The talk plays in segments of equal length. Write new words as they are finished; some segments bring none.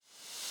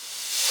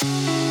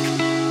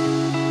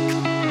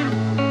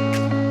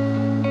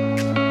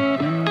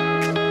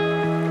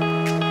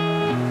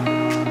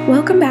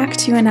Welcome back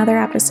to another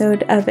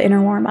episode of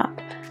Inner Warm Up.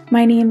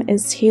 My name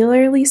is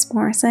Taylor Elise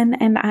Morrison,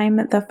 and I'm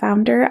the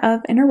founder of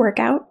Inner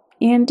Workout,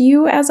 and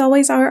you, as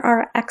always, are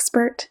our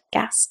expert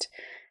guest.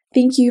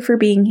 Thank you for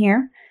being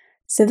here.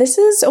 So this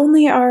is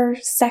only our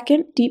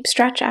second Deep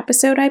Stretch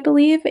episode, I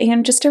believe,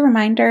 and just a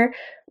reminder,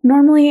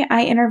 normally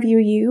I interview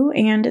you,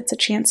 and it's a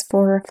chance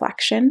for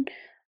reflection.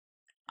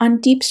 On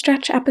Deep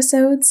Stretch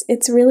episodes,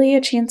 it's really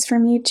a chance for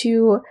me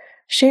to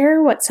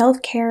share what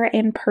self-care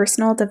and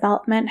personal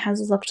development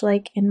has looked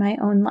like in my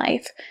own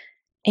life.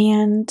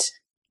 And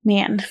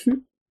man,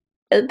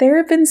 there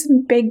have been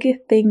some big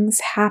things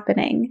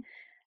happening.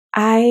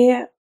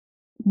 I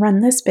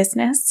run this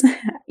business.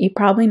 You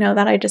probably know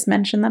that I just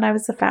mentioned that I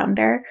was the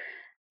founder.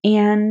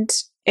 And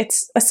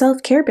it's a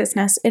self-care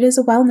business. It is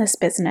a wellness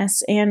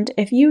business. And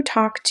if you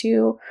talk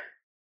to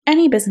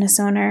any business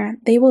owner,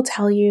 they will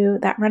tell you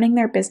that running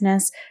their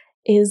business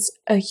is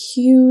a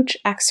huge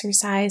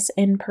exercise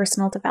in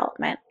personal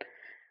development.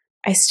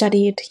 I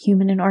studied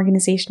human and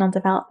organizational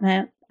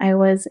development. I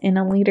was in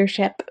a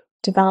leadership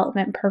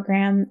development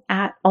program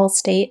at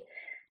Allstate,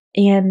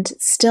 and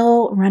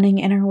still running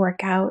Inner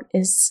Workout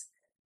is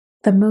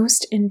the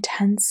most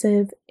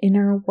intensive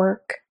inner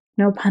work,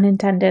 no pun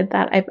intended,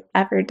 that I've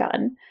ever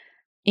done.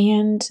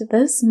 And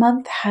this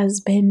month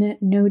has been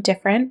no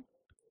different.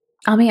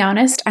 I'll be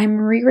honest, I'm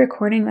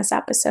re-recording this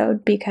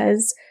episode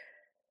because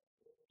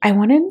I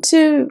wanted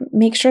to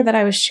make sure that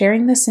I was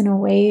sharing this in a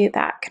way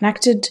that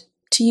connected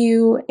to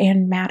you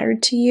and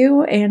mattered to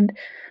you, and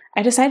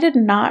I decided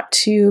not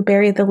to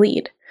bury the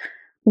lead.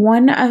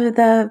 One of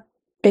the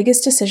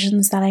biggest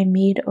decisions that I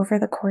made over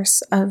the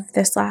course of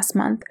this last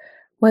month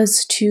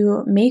was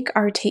to make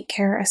our Take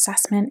Care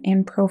assessment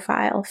and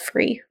profile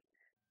free.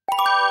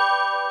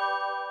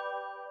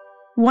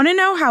 Want to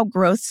know how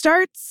growth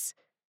starts?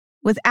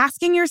 With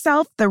asking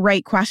yourself the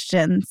right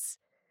questions.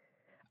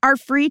 Our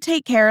free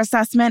Take Care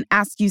assessment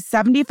asks you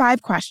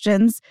 75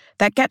 questions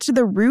that get to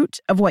the root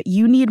of what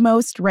you need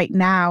most right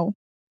now.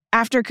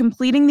 After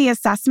completing the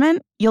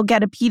assessment, you'll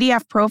get a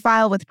PDF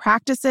profile with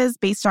practices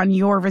based on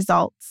your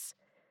results.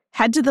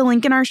 Head to the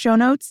link in our show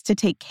notes to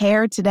take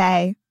care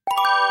today.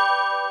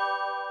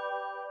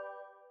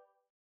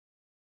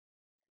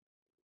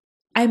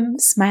 I'm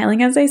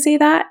smiling as I say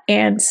that,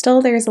 and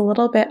still there's a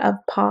little bit of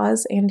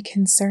pause and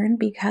concern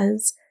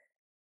because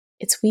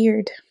it's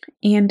weird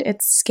and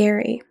it's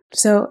scary.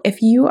 So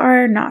if you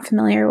are not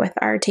familiar with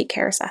our Take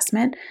Care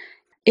assessment,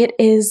 it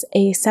is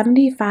a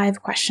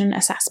 75 question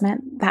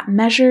assessment that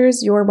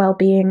measures your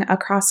well-being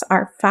across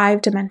our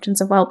 5 dimensions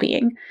of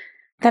well-being.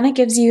 Then it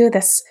gives you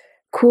this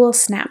cool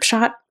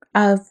snapshot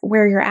of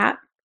where you're at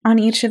on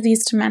each of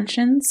these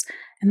dimensions.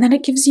 And then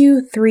it gives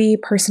you 3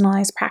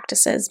 personalized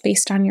practices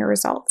based on your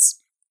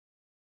results.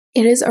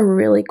 It is a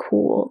really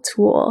cool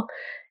tool.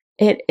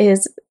 It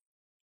is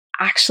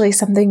actually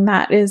something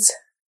that is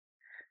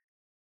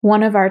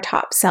one of our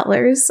top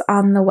sellers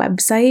on the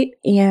website,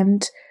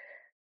 and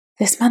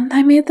this month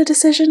I made the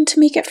decision to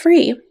make it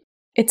free.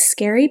 It's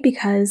scary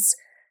because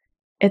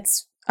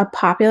it's a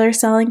popular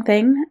selling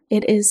thing.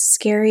 It is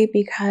scary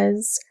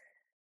because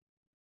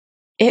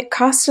it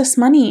costs us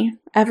money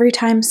every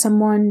time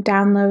someone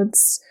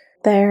downloads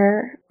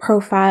their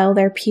profile,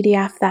 their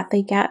PDF that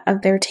they get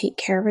of their Take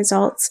Care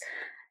results.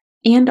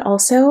 And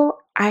also,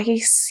 I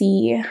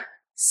see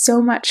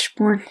so much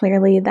more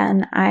clearly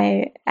than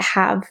I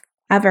have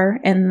ever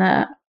in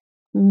the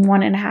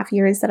 1.5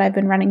 years that I've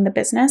been running the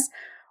business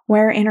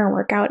where Inner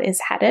Workout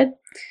is headed.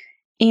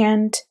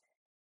 And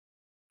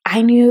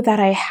I knew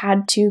that I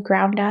had to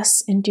ground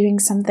us in doing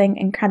something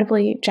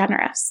incredibly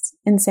generous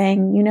in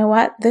saying, you know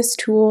what, this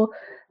tool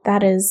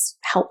that is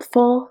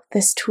helpful,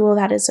 this tool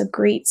that is a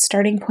great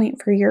starting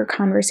point for your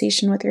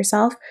conversation with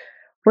yourself,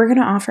 we're going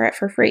to offer it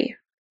for free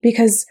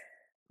because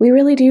we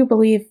really do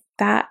believe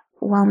that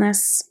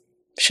wellness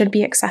should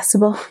be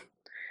accessible.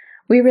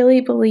 We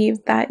really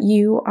believe that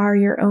you are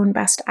your own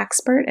best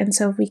expert, and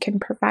so if we can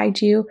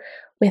provide you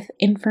with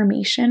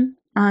information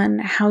on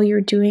how you're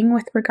doing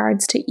with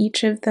regards to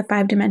each of the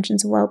 5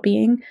 dimensions of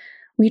well-being,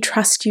 we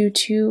trust you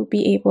to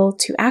be able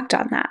to act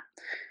on that.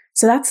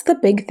 So that's the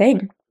big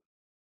thing,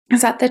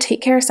 is that the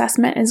Take Care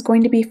assessment is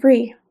going to be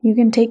free. You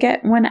can take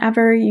it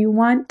whenever you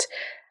want.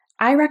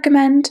 I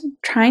recommend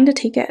trying to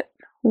take it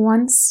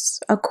once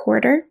a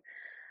quarter.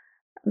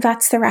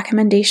 That's the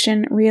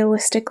recommendation.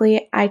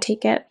 Realistically, I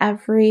take it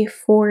every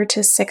 4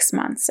 to 6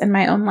 months in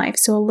my own life,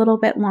 so a little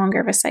bit longer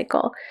of a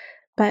cycle.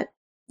 But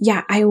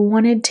yeah, I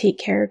wanted Take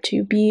Care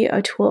to be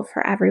a tool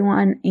for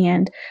everyone,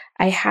 and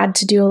I had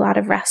to do a lot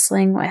of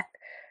wrestling with,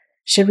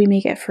 should we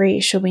make it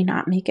free? Should we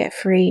not make it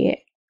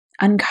free?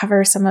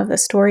 Uncover some of the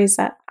stories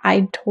that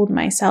I told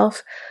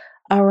myself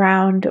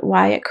around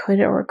why it could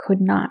or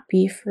could not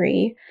be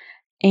free,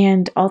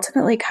 and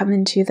ultimately come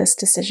into this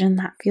decision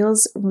that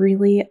feels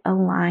really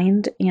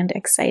aligned and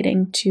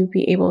exciting to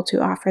be able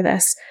to offer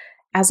this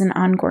as an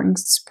ongoing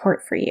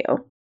support for you.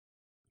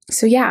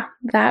 So yeah,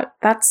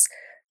 that's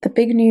the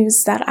big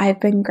news that I've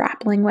been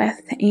grappling with,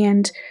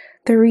 and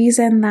the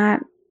reason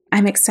that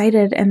I'm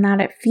excited and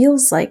that it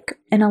feels like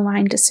an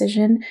aligned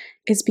decision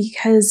is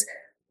because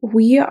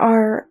we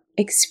are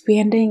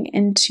expanding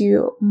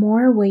into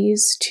more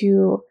ways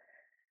to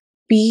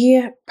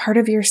be part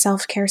of your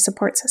self-care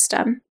support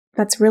system.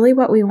 That's really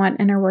what we want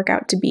Inner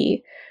Workout to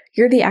be.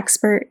 You're the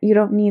expert. You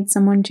don't need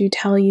someone to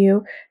tell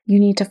you you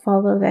need to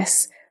follow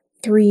this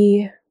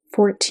 3,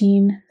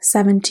 14,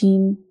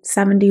 17,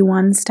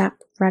 71 step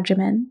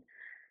regimen.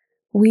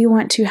 We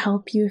want to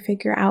help you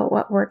figure out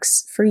what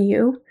works for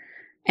you.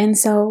 And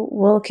so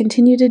we'll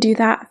continue to do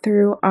that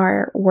through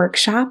our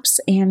workshops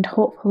and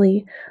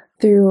hopefully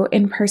through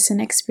in-person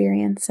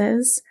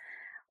experiences.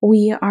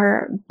 We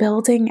are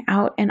building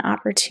out an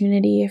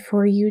opportunity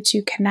for you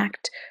to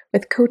connect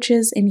with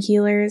coaches and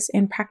healers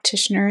and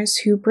practitioners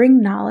who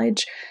bring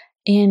knowledge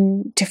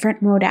in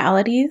different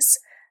modalities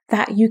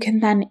that you can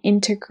then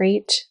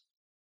integrate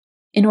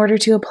in order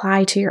to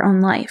apply to your own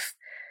life.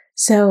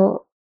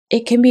 So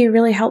it can be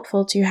really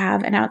helpful to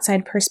have an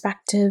outside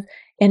perspective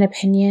and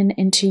opinion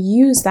and to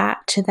use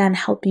that to then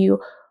help you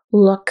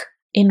look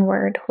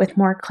inward with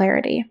more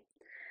clarity.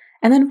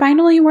 And then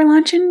finally, we're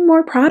launching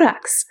more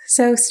products.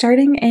 So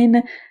starting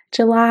in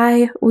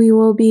July, we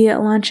will be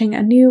launching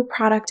a new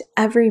product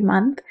every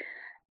month.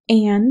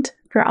 And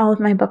for all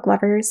of my book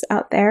lovers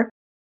out there,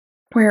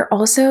 we're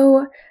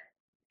also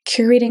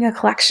curating a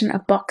collection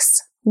of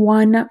books,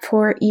 one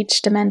for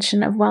each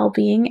dimension of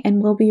well-being,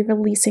 and we'll be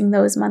releasing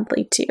those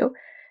monthly too.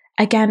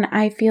 Again,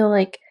 I feel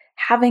like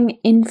having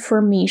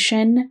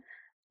information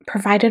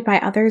provided by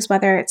others,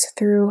 whether it's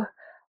through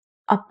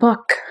a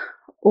book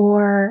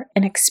or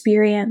an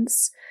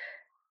experience,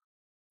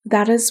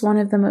 that is one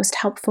of the most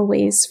helpful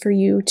ways for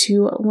you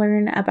to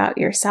learn about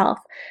yourself,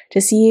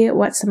 to see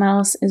what someone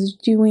else is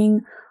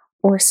doing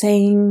or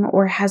saying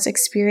or has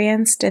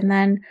experienced, and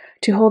then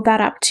to hold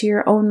that up to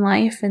your own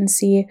life and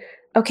see,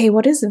 okay,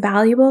 what is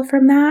valuable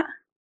from that?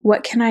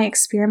 What can I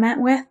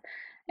experiment with?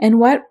 And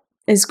what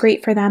is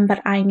great for them,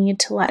 but I need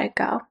to let it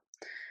go.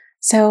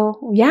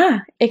 So yeah,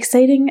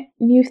 exciting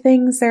new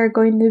things. There are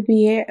going to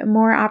be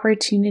more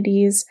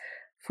opportunities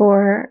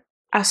for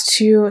us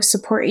to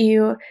support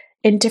you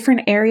in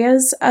different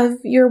areas of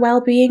your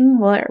well-being.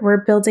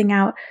 We're building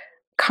out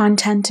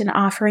content and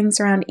offerings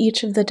around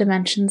each of the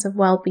dimensions of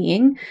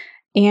well-being.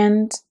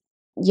 And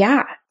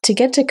yeah, to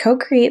get to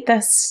co-create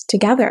this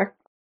together.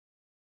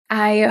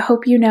 I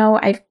hope you know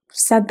I've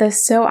said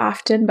this so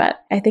often,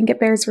 but I think it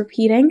bears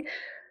repeating.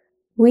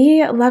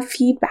 We love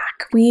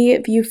feedback. We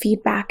view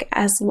feedback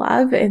as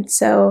love. And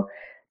so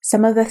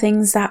some of the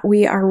things that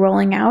we are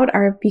rolling out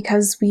are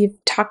because we've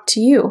talked to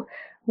you,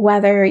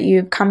 whether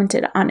you've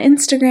commented on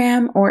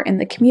Instagram or in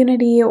the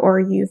community, or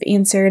you've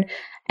answered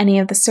any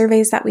of the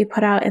surveys that we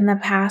put out in the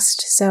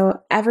past. So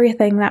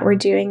everything that we're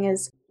doing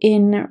is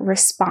in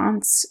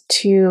response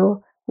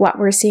to what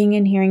we're seeing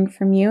and hearing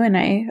from you. And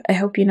I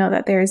hope you know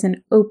that there is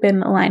an open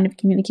line of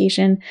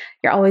communication.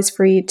 You're always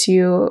free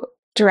to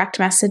direct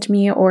message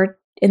me or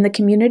in the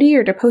community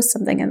or to post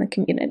something in the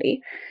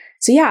community.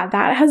 So yeah,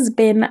 that has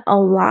been a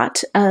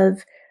lot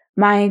of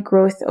my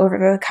growth over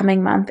the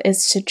coming month,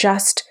 is to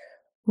just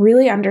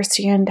really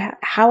understand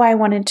how I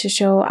wanted to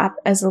show up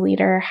as a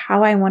leader,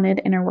 how I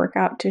wanted Inner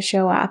Workout to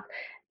show up,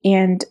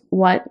 and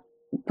what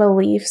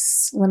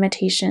beliefs,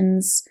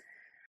 limitations,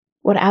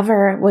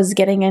 whatever was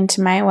getting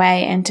into my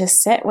way, and to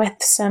sit with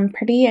some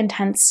pretty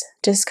intense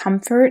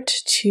discomfort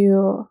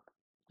to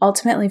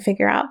ultimately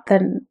figure out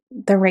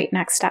the right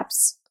next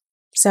steps.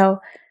 So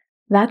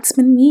that's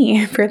been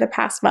me for the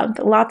past month.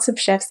 Lots of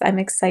shifts. I'm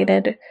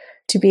excited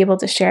to be able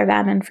to share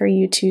them and for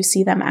you to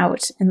see them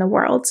out in the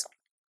world.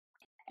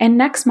 And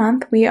next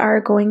month, we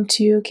are going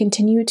to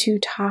continue to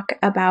talk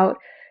about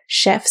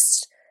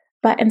shifts,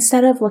 but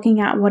instead of looking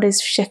at what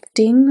is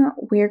shifting,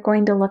 we're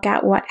going to look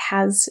at what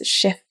has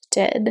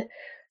shifted.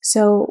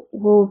 So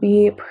we'll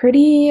be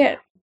pretty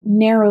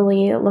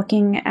narrowly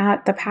looking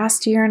at the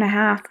past year and a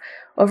half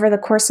over the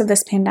course of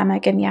this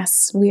pandemic. And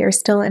yes, we are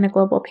still in a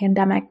global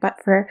pandemic,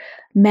 but for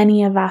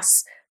many of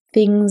us,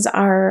 things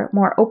are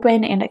more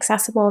open and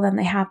accessible than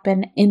they have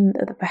been in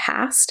the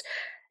past.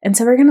 And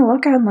so we're going to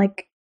look on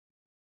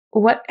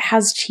what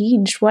has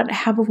changed? What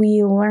have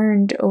we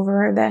learned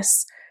over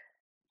this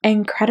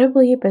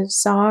incredibly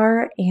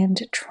bizarre and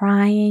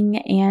trying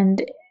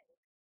and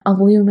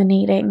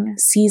illuminating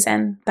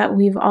season that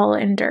we've all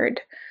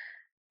endured?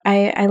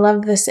 I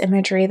love this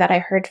imagery that I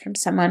heard from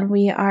someone.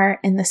 We are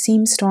in the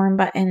same storm,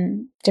 but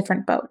in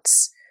different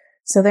boats.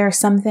 So there are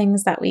some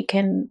things that we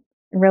can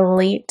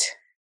relate.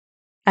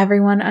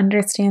 Everyone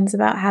understands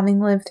about having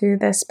lived through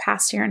this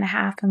past year and a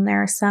half, and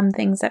there are some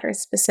things that are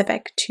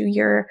specific to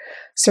your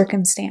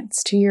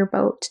circumstance, to your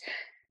boat.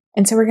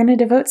 And so we're going to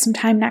devote some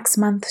time next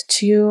month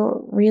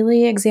to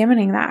really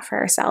examining that for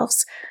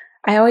ourselves.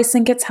 I always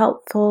think it's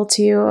helpful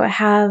to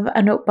have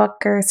a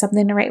notebook or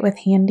something to write with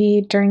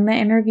handy during the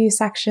interview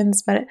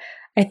sections, but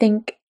I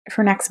think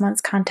for next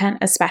month's content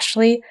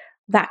especially,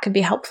 that could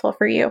be helpful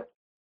for you.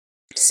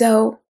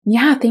 So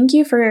yeah, thank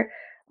you for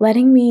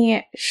letting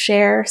me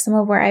share some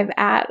of where I've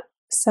at,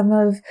 some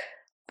of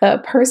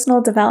the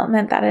personal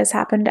development that has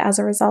happened as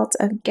a result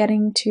of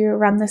getting to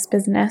run this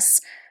business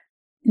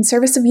in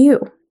service of you,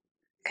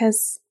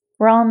 because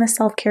we're all on this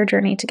self-care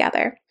journey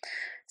together.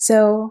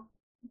 So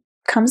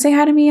come say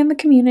hi to me in the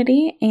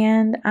community,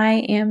 and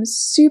I am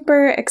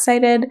super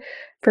excited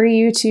for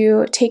you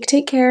to take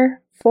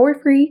care for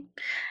free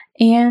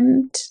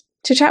and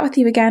to chat with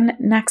you again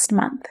next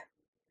month.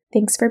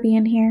 Thanks for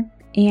being here,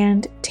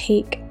 and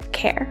take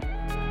care.